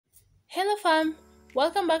Hello fam,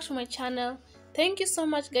 welcome back to my channel. Thank you so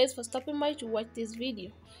much guys for stopping by to watch this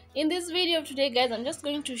video. In this video of today guys, I'm just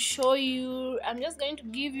going to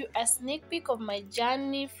give you a sneak peek of my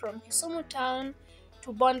journey from Kisumu town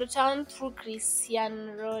to Bondo town through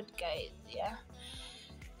Christian Road guys. Yeah,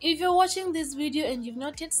 if you're watching this video and you've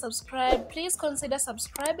not yet subscribed, please consider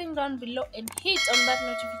subscribing down below and hit on that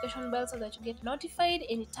notification bell so that you get notified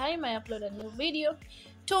anytime I upload a new video.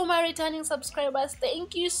 To my returning subscribers,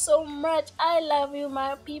 thank you so much. I love you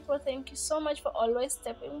my people. Thank you so much for always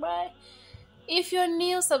stepping by. If you're a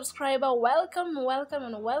new subscriber, welcome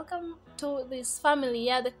and welcome to this family.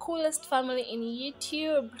 Yeah, the coolest family in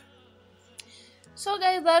YouTube. So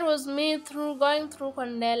guys, that was me going through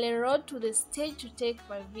Kondele Road to the stage to take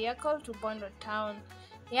my vehicle to Bondo town.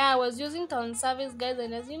 Yeah, I was using town service guys,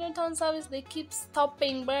 and as you know, town service, they keep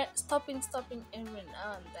stopping every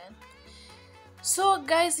now and then. So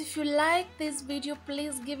guys, if you like this video,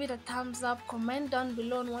 please give it a thumbs up, comment down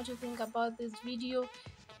below on what you think about this video.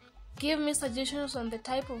 Give me suggestions on the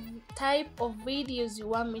type of videos you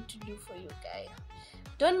want me to do for you guys.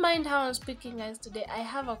 Don't mind how I'm speaking guys today. I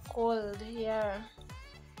have a cold here.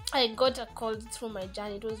 I got a cold through my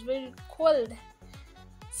journey. It was very cold,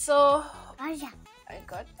 so I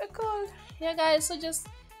got a cold. Yeah guys, so just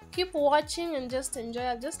keep watching and just enjoy.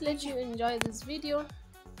 I'll just let you enjoy this video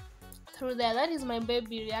through there. That is my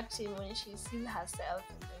baby reacting when she sees herself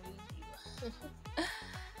in the video.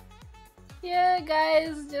 Yeah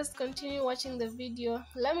guys, just continue watching the video.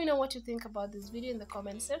 Let me know what you think about this video in the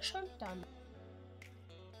comment section down below.